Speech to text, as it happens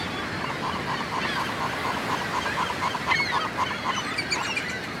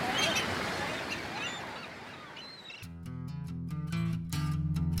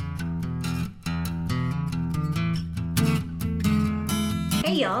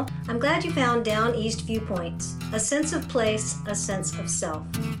y'all. I'm glad you found Down East Viewpoints, a sense of place, a sense of self.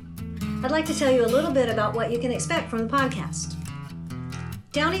 I'd like to tell you a little bit about what you can expect from the podcast.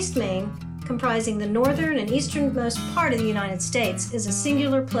 Down East Maine, comprising the northern and easternmost part of the United States, is a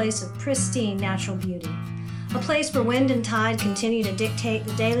singular place of pristine natural beauty. A place where wind and tide continue to dictate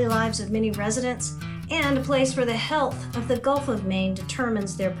the daily lives of many residents, and a place where the health of the Gulf of Maine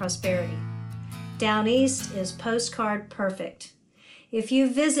determines their prosperity. Down East is postcard perfect. If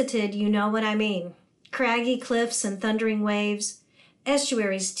you've visited, you know what I mean. Craggy cliffs and thundering waves,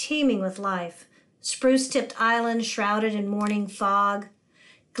 estuaries teeming with life, spruce-tipped islands shrouded in morning fog,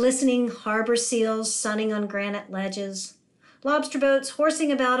 glistening harbor seals sunning on granite ledges, lobster boats horsing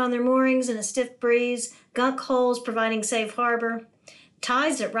about on their moorings in a stiff breeze, gunk holes providing safe harbor,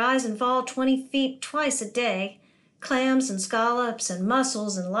 tides that rise and fall 20 feet twice a day, clams and scallops and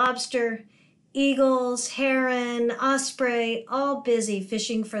mussels and lobster, eagles, heron, osprey, all busy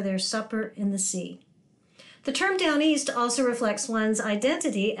fishing for their supper in the sea. The term Down East also reflects one's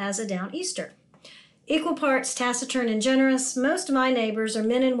identity as a Down Easter. Equal parts taciturn and generous, most of my neighbors are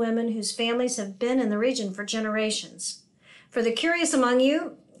men and women whose families have been in the region for generations. For the curious among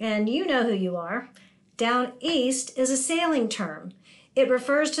you, and you know who you are, Down East is a sailing term. It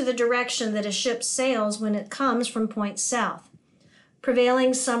refers to the direction that a ship sails when it comes from points south.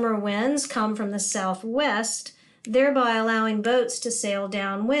 Prevailing summer winds come from the southwest, thereby allowing boats to sail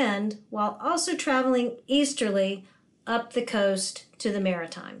downwind while also traveling easterly up the coast to the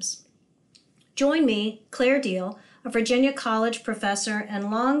Maritimes. Join me, Claire Deal, a Virginia College professor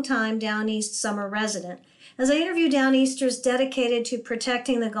and longtime Down East summer resident, as I interview Down Easters dedicated to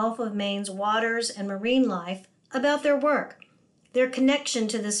protecting the Gulf of Maine's waters and marine life about their work, their connection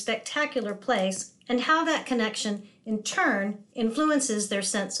to this spectacular place, and how that connection, in turn, influences their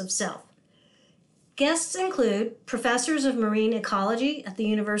sense of self. Guests include professors of marine ecology at the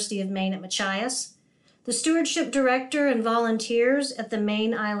University of Maine at Machias, the stewardship director and volunteers at the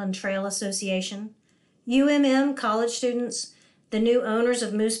Maine Island Trail Association, UMM college students, the new owners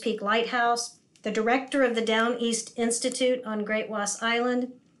of Moose Peak Lighthouse, the director of the Down East Institute on Great Wass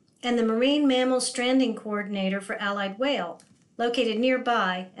Island, and the marine mammal stranding coordinator for Allied Whale, located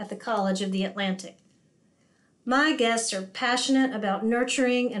nearby at the College of the Atlantic. My guests are passionate about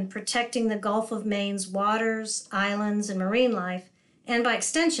nurturing and protecting the Gulf of Maine's waters, islands, and marine life, and by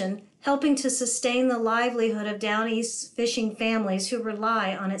extension, helping to sustain the livelihood of Down East fishing families who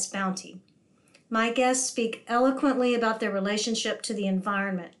rely on its bounty. My guests speak eloquently about their relationship to the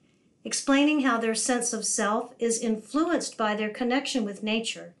environment, explaining how their sense of self is influenced by their connection with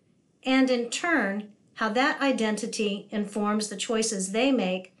nature, and in turn, how that identity informs the choices they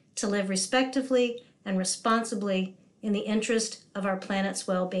make to live respectively and responsibly in the interest of our planet's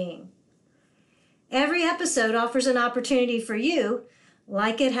well-being. Every episode offers an opportunity for you,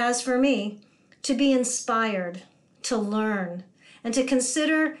 like it has for me, to be inspired, to learn, and to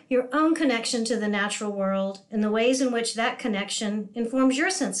consider your own connection to the natural world and the ways in which that connection informs your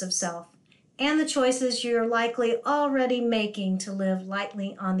sense of self and the choices you're likely already making to live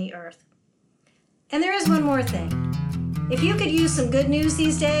lightly on the earth. And there is one more thing. If you could use some good news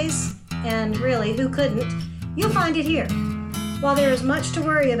these days, and really, who couldn't, you'll find it here. While there is much to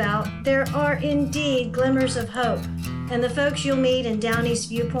worry about, there are indeed glimmers of hope, and the folks you'll meet in Down East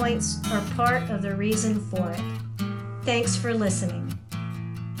Viewpoints are part of the reason for it. Thanks for listening.